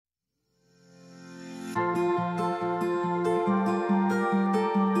Hello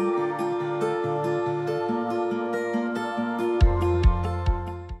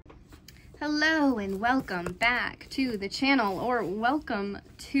and welcome back to the channel, or welcome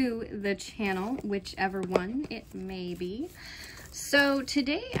to the channel, whichever one it may be. So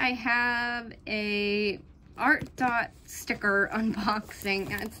today I have a ArtDot sticker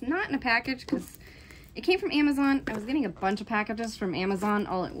unboxing. It's not in a package because it came from Amazon. I was getting a bunch of packages from Amazon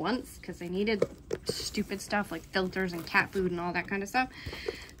all at once because I needed stupid stuff like filters and cat food and all that kind of stuff.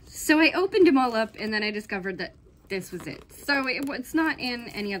 So I opened them all up and then I discovered that this was it. So it's not in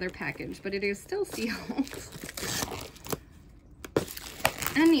any other package, but it is still sealed.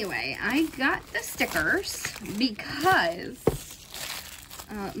 Anyway, I got the stickers because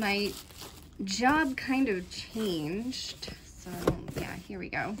my job kind of changed. So yeah, here we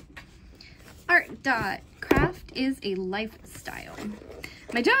go. ArtDot, craft is a lifestyle.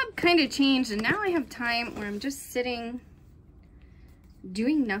 My job kind of changed and now I have time where I'm just sitting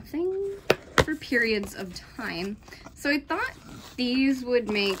doing nothing for periods of time. So I thought these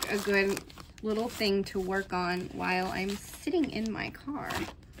would make a good little thing to work on while I'm sitting in my car.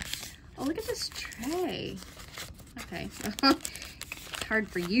 Oh, look at this tray. Okay. It's hard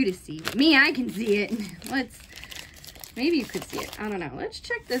for you to see, but me, I can see it. Maybe you could see it. I don't know. Let's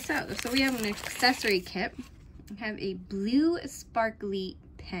check this out. So we have an accessory kit. We have a blue sparkly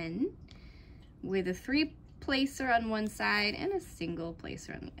pen with a 3-placer on one side and a single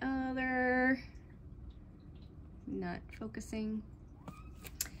placer on the other. Not focusing.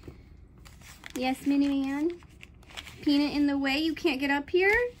 Yes, Minnie Man. Peanut in the way. You can't get up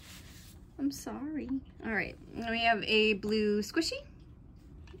here? I'm sorry. All right. We have a blue squishy.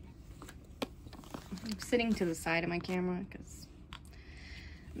 I'm sitting to the side of my camera because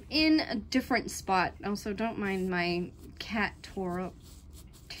I'm in a different spot. Also, don't mind my cat tore up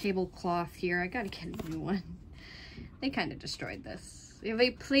tablecloth here. I gotta get a new one. They kind of destroyed this. We have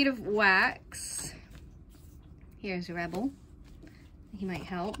a plate of wax. Here's Rebel. He might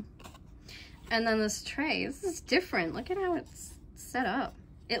help. And then this tray. This is different. Look at how it's set up.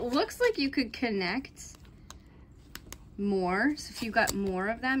 It looks like you could connect more. So if you got more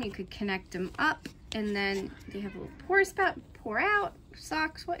of them, you could connect them up. And then they have a little pour spout, pour out.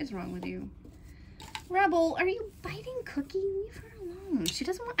 Socks, what is wrong with you? Rebel, are you biting Cookie? Leave her alone. She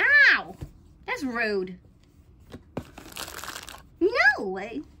doesn't want, ow! That's rude. No,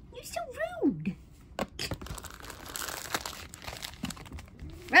 you're so rude.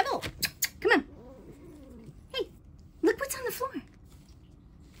 Rebel, come on. Hey, look what's on the floor.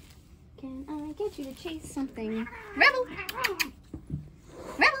 Can I get you to chase something? Rebel! Rebel!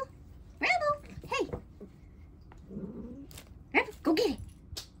 Rebel! Hey! Rebel, go get it.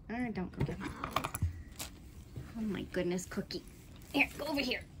 Don't go get it. Oh my goodness, Cookie. Here, go over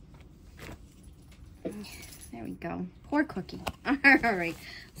here. There we go. Poor Cookie. All right,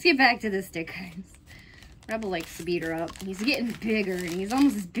 let's get back to the stickers. Rebel likes to beat her up. He's getting bigger, and he's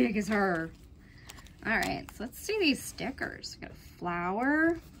almost as big as her. All right, so let's see these stickers. We got a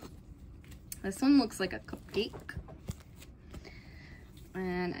flower. This one looks like a cupcake.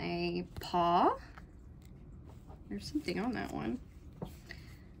 And a paw. There's something on that one.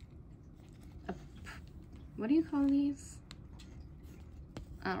 What do you call these?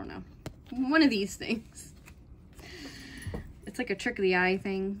 I don't know. One of these things. It's like a trick of the eye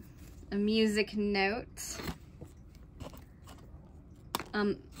thing. A music note.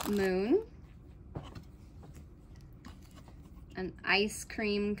 Moon. An ice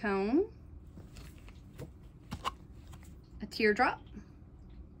cream cone. A teardrop.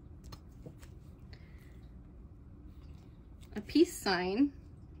 A peace sign.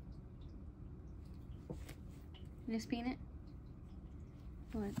 Miss Peanut?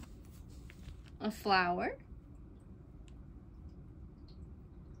 What? A flower.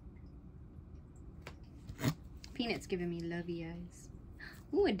 Peanut's giving me lovey eyes.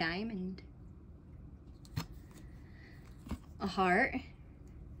 Ooh, a diamond. A heart.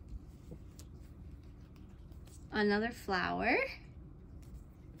 Another flower.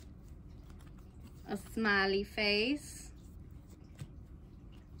 A smiley face.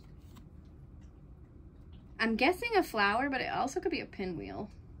 I'm guessing a flower, but it also could be a pinwheel.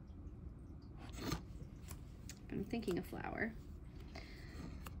 I'm thinking a flower.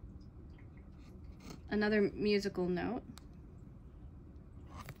 Another musical note.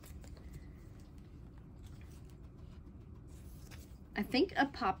 I think a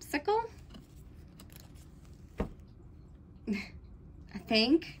popsicle. I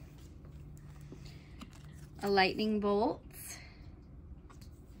think. A lightning bolt.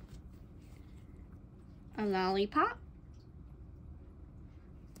 A lollipop.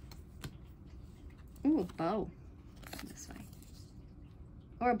 a bow this way.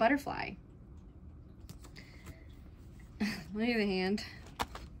 Or a butterfly. Look at the hand.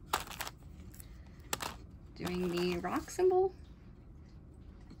 Doing the rock symbol.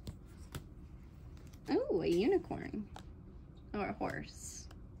 Oh, a unicorn. Or a horse.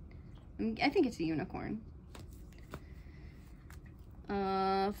 I think it's a unicorn.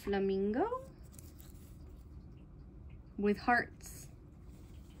 Flamingo. With hearts.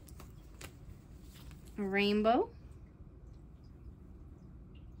 A rainbow.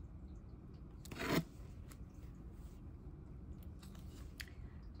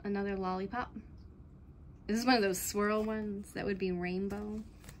 Another lollipop. This is one of those swirl ones that would be rainbow.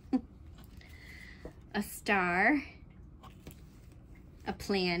 A star. A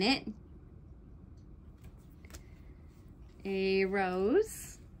planet. A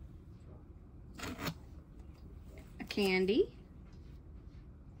rose. A candy.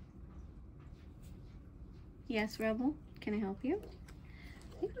 Yes, Rebel, can I help you?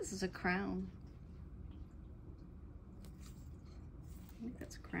 I think this is a crown. I think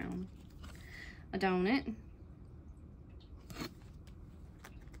that's a crown. A donut.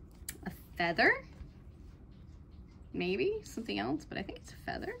 A feather. Maybe something else, but I think it's a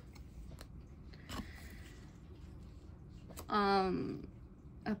feather.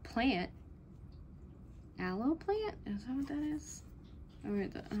 A plant. Aloe plant? Is that what that is? Or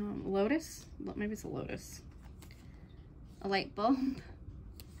the lotus? Maybe it's a lotus. A light bulb.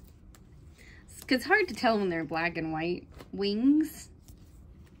 It's hard to tell when they're black and white. Wings.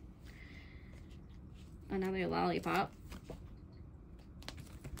 Another lollipop.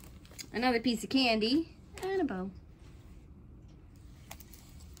 Another piece of candy. And a bow.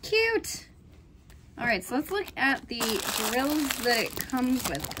 Cute! Alright, so let's look at the drills that it comes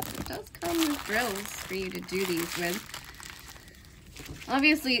with. It does come with drills for you to do these with.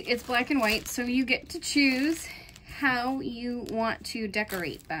 Obviously, it's black and white, so you get to choose how you want to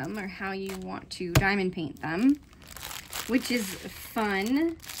decorate them or how you want to diamond paint them, which is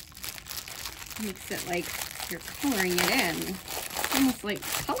fun. Makes it like you're coloring it in. Almost like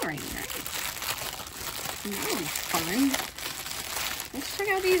coloring, right? That was fun. Let's check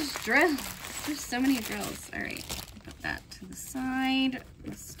out these drills. There's so many drills. All right, put that to the side.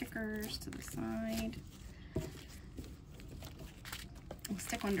 The stickers to the side. We'll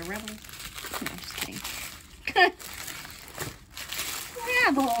stick one to Rebel. No, just kidding.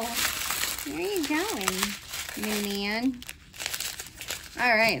 Rebel, where are you going, new man?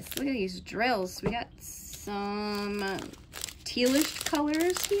 All right, so look at these drills. We got some tealish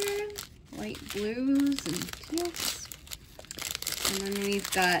colors here, light blues and teals. And then we've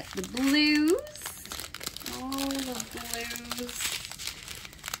got the blues, all the blues.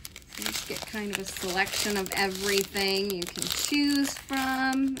 So just get kind of a selection of everything you can choose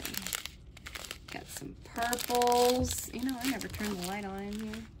from. Got some purples. You know, I never turned the light on in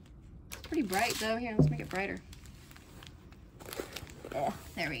here. It's pretty bright though. Here, let's make it brighter. Oh,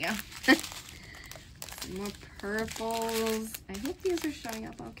 there we go. Some more purples. I hope these are showing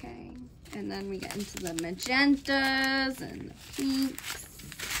up okay. And then we get into the magentas and the pinks.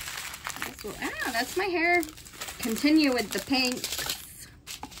 That's my hair. Continue with the pinks.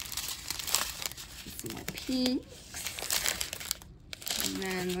 Some more pinks. And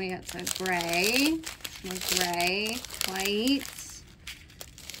then we got some gray. More gray, white,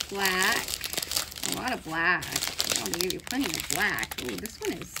 black. A lot of black. I want to give you plenty of black. Ooh, this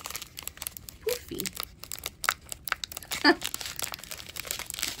one is poofy.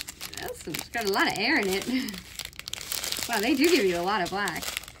 It's got a lot of air in it. Wow, they do give you a lot of black.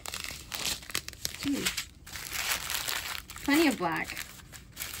 Jeez. Plenty of black.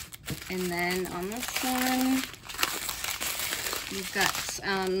 And then on this one, we've got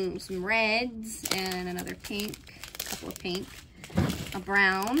some reds and another pink, a couple of pink, a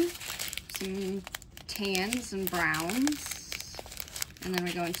brown, some tans and browns. And then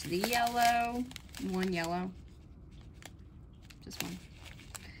we go into the yellow, one yellow, just one.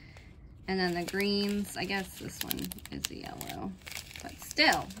 And then the greens, I guess this one is a yellow, but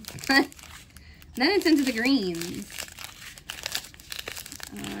still. Then it's into the greens.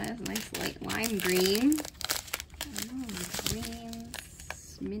 That's a nice light lime green. Oh,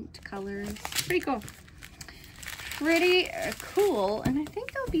 greens, mint colors. Pretty cool. Pretty cool, and I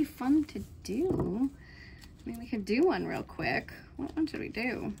think they'll be fun to do. I mean, we could do one real quick. What one should we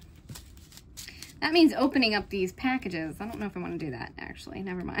do? That means opening up these packages. I don't know if I want to do that, actually.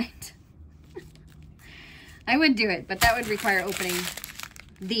 Never mind. I would do it, but that would require opening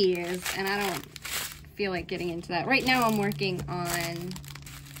these, and I don't feel like getting into that. Right now I'm working on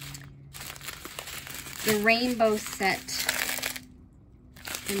the rainbow set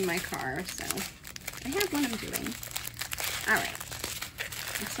in my car, so I have one I'm doing. All right.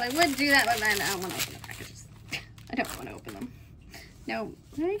 So I would do that, but then I don't want to open the packages. I don't want to open them. No,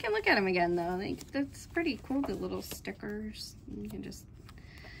 you can look at them again though. That's pretty cool, the little stickers. You can just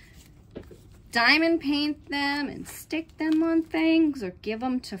diamond paint them and stick them on things or give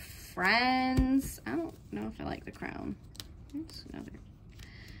them to friends. I don't know if I like the crown. That's another.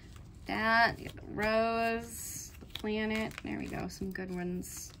 That, you got the rose, the planet. There we go, some good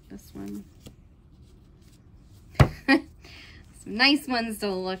ones. This one. Some nice ones to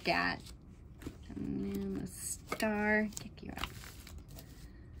look at. And then the star. Kick you out.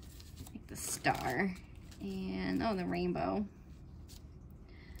 Like the star. And, oh, the rainbow.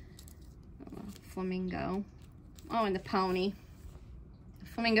 Oh, flamingo. Oh, and the pony. The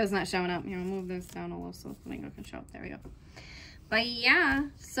flamingo's not showing up. Here, I'll move this down a little so the flamingo can show up. There we go. But yeah,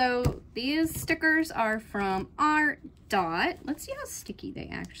 so these stickers are from ArtDot. Let's see how sticky they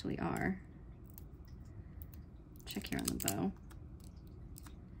actually are. Check here on the bow.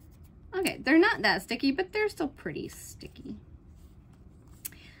 Okay, they're not that sticky, but they're still pretty sticky.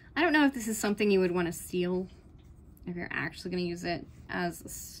 I don't know if this is something you would want to seal if you're actually going to use it as a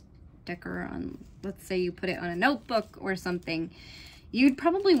sticker on, let's say you put it on a notebook or something. You'd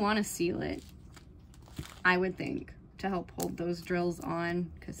probably want to seal it, I would think, to help hold those drills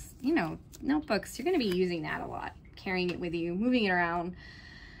on, because, you know, notebooks, you're going to be using that a lot, carrying it with you, moving it around,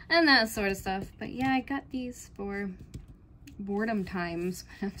 and that sort of stuff. But yeah, I got these for boredom times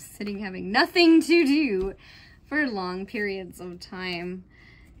when I'm sitting having nothing to do for long periods of time.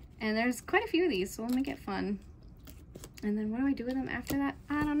 And there's quite a few of these, so we'll make it fun. And then what do I do with them after that?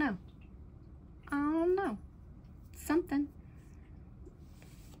 I don't know. I don't know. Something.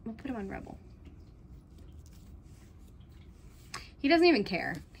 We'll put him on Rebel. He doesn't even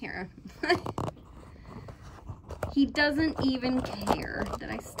care. Here. He doesn't even care that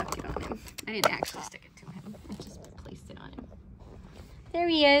I stuck it on him. I didn't actually stick it to him. I just placed it on him. There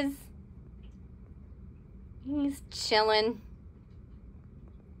he is. He's chilling.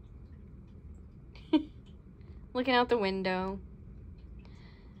 Looking out the window.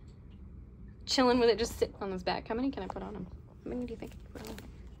 Chilling with it just sitting on his back. How many can I put on him? How many do you think I can put on him?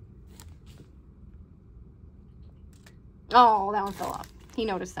 Oh, that one fell off. He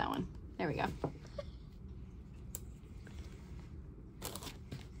noticed that one. There we go.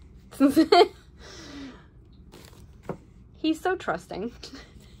 He's so trusting.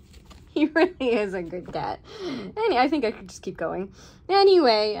 He really is a good cat. And I think I could just keep going.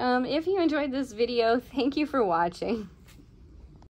 Anyway, if you enjoyed this video, thank you for watching.